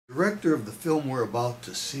character of the film we're about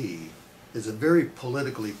to see is a very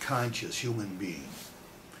politically conscious human being.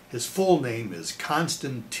 His full name is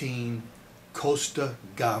Constantine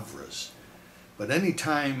Costa-Gavras, but any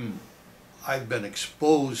time I've been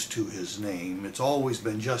exposed to his name, it's always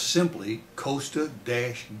been just simply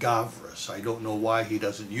Costa-Gavras. I don't know why he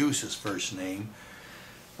doesn't use his first name,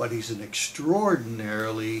 but he's an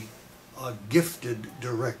extraordinarily gifted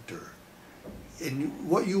director. And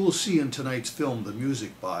what you will see in tonight's film, The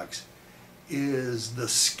Music Box, is the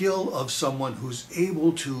skill of someone who's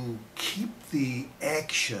able to keep the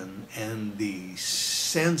action and the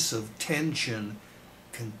sense of tension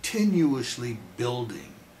continuously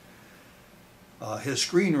building. His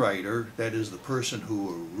screenwriter, that is the person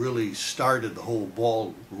who really started the whole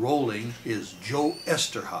ball rolling, is Joe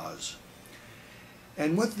Eszterhas.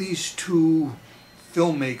 And what these two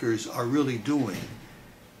filmmakers are really doing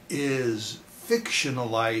is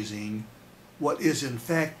fictionalizing what is in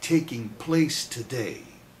fact taking place today.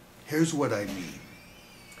 Here's what I mean.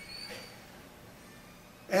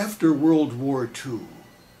 After World War II,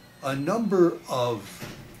 a number of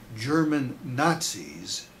German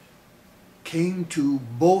Nazis came to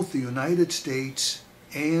both the United States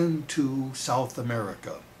and to South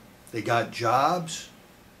America. They got jobs,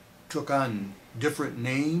 took on different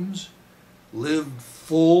names, lived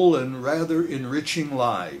full and rather enriching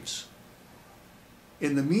lives.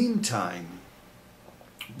 In the meantime,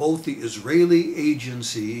 both the Israeli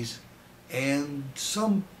agencies and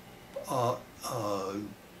some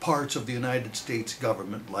parts of the United States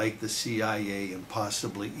government, like the CIA and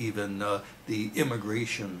possibly even the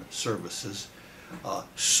immigration services,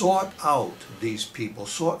 sought out these people,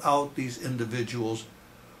 sought out these individuals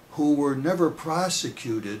who were never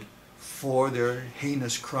prosecuted for their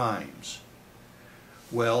heinous crimes.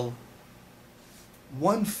 Well,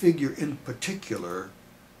 one figure in particular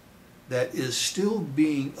that is still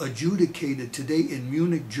being adjudicated today in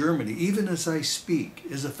Munich, Germany, even as I speak,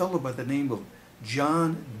 is a fellow by the name of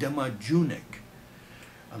John Demajunik.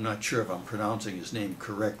 I'm not sure if I'm pronouncing his name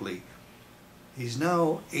correctly. He's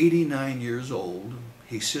now 89 years old.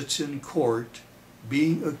 He sits in court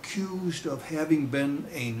being accused of having been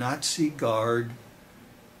a Nazi guard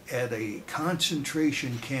at a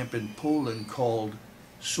concentration camp in Poland called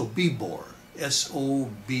Sobibor, S-O-B-I-B-O-R.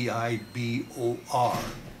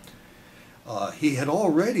 He had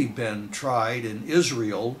already been tried in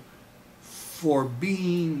Israel for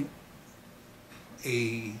being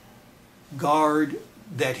a guard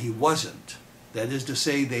that he wasn't. That is to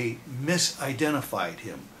say, they misidentified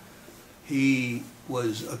him. He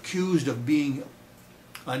was accused of being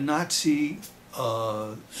a Nazi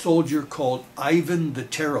soldier called Ivan the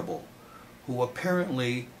Terrible, who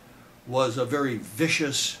apparently was a very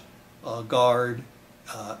vicious guard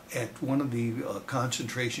at one of the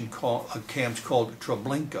concentration camps called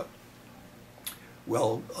Treblinka.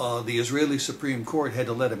 Well, the Israeli Supreme Court had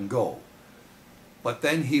to let him go. But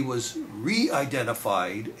then he was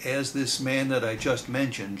re-identified as this man that I just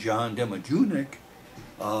mentioned, John Demajunik,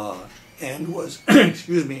 and was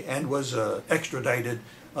excuse me, and was extradited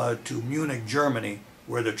to Munich, Germany,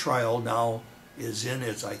 where the trial now is in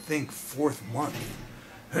its, I think, 4th month.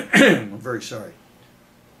 I'm very sorry.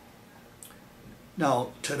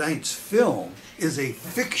 Now, tonight's film is a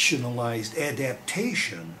fictionalized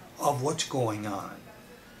adaptation of what's going on.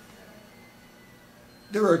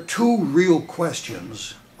 There are two real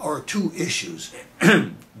questions, or two issues,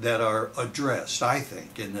 that are addressed, I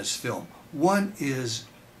think, in this film. One is,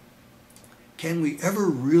 can we ever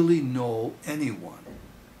really know anyone?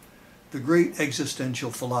 The great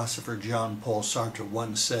existential philosopher Jean-Paul Sartre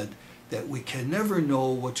once said that we can never know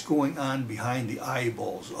what's going on behind the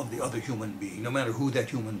eyeballs of the other human being, no matter who that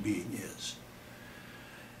human being is.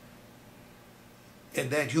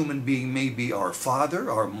 And that human being may be our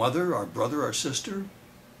father, our mother, our brother, our sister.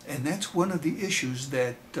 And that's one of the issues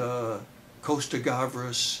that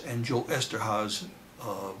Costa-Gavras and Joe Eszterhas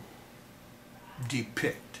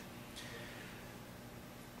depict.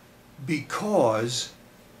 Because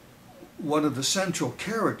one of the central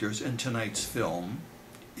characters in tonight's film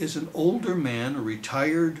is an older man, a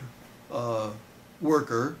retired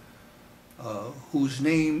worker, whose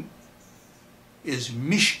name is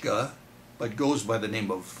Mishka, but goes by the name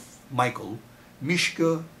of Michael,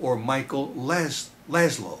 Mishka or Michael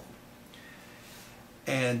Laszlo.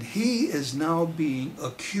 And he is now being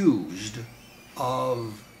accused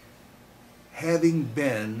of having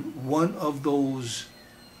been one of those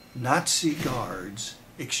Nazi guards,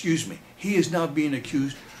 he is now being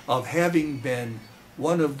accused of having been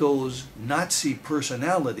one of those Nazi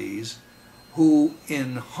personalities who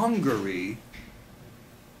in Hungary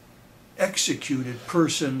executed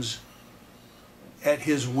persons at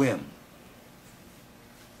his whim.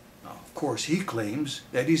 Now, of course, he claims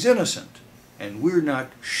that he's innocent, and we're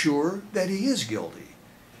not sure that he is guilty.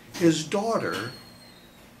 His daughter,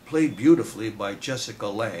 played beautifully by Jessica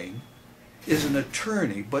Lange, is an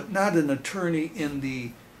attorney, but not an attorney in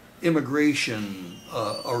the immigration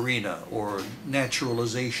arena or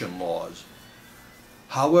naturalization laws.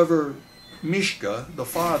 However, Mishka, the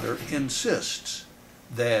father, insists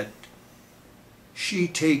that she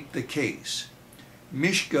take the case.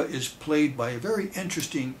 Mishka is played by a very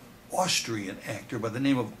interesting Austrian actor by the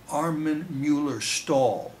name of Armin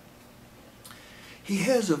Müller-Stahl. He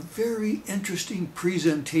has a very interesting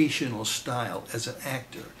presentational style as an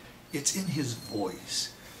actor. It's in his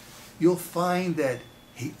voice. You'll find that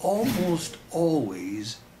he almost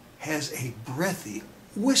always has a breathy,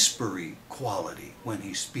 whispery quality when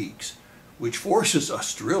he speaks, which forces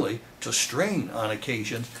us really to strain on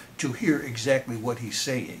occasion to hear exactly what he's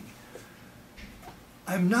saying.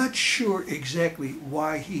 I'm not sure exactly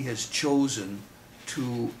why he has chosen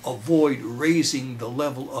to avoid raising the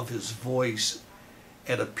level of his voice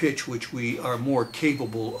at a pitch which we are more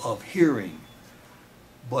capable of hearing.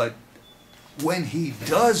 But when he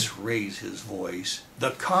does raise his voice,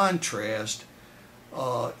 the contrast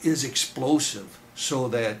is explosive, so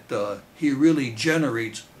that he really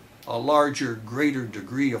generates a larger, greater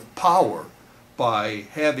degree of power by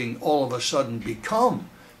having all of a sudden become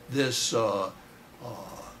this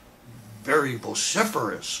very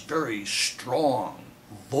vociferous, very strong,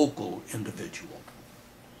 vocal individual.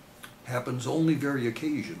 Happens only very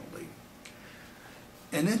occasionally.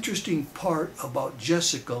 An interesting part about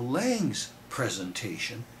Jessica Lange's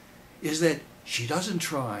presentation is that she doesn't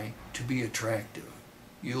try to be attractive.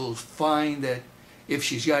 You'll find that if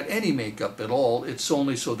she's got any makeup at all, it's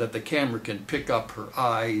only so that the camera can pick up her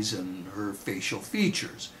eyes and her facial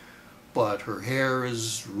features. But her hair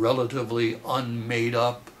is relatively unmade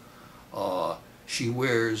up. She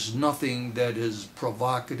wears nothing that is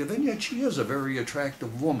provocative, and yet she is a very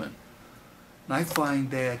attractive woman. And I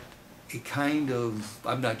find that a kind of,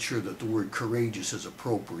 I'm not sure that the word courageous is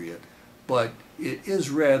appropriate, but it is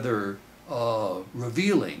rather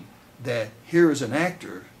revealing that here is an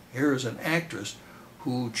actor, here is an actress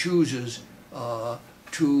who chooses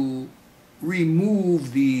to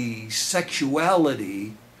remove the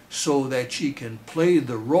sexuality so that she can play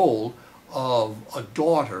the role of a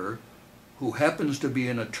daughter who happens to be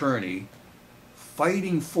an attorney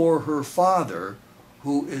fighting for her father,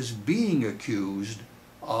 who is being accused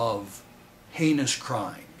of heinous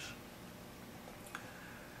crimes.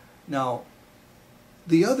 Now,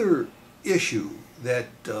 the other issue that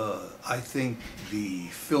I think the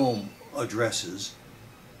film addresses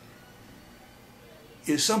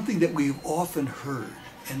is something that we've often heard,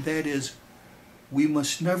 and that is, we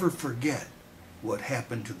must never forget what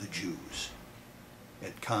happened to the Jews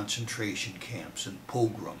at concentration camps and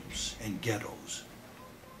pogroms and ghettos,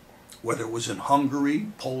 whether it was in Hungary,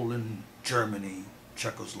 Poland, Germany,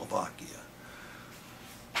 Czechoslovakia.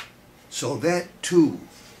 So that too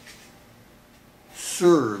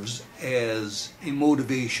serves as a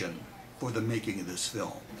motivation for the making of this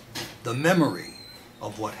film, the memory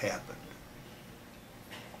of what happened.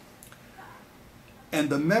 And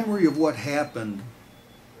the memory of what happened,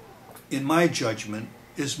 in my judgment,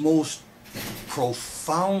 is most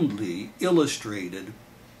profoundly illustrated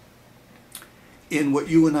in what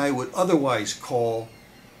you and I would otherwise call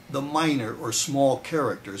the minor or small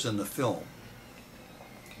characters in the film.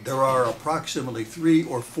 There are approximately 3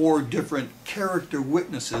 or 4 different character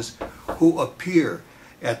witnesses who appear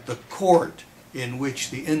at the court in which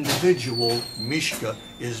the individual, Mishka,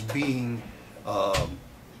 is being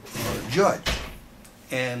judged.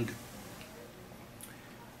 And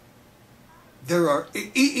there are,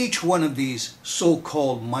 each one of these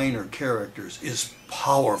so-called minor characters is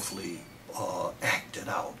powerfully acted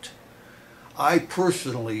out. I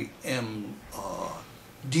personally am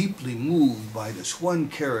deeply moved by this one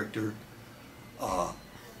character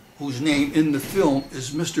whose name in the film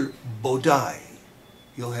is Mr. Bodai.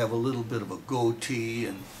 He'll have a little bit of a goatee,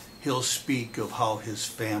 and he'll speak of how his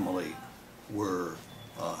family was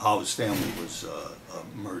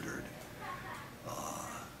murdered.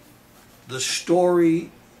 The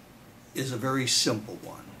story is a very simple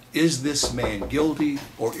one. Is this man guilty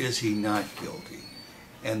or is he not guilty?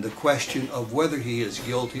 And the question of whether he is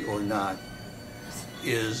guilty or not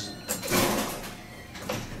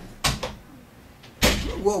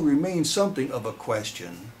will remain something of a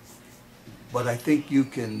question, but I think you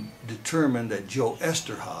can determine that Joe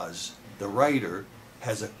Eszterhas, the writer,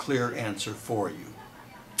 has a clear answer for you.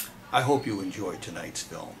 I hope you enjoyed tonight's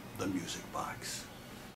film, The Music Box.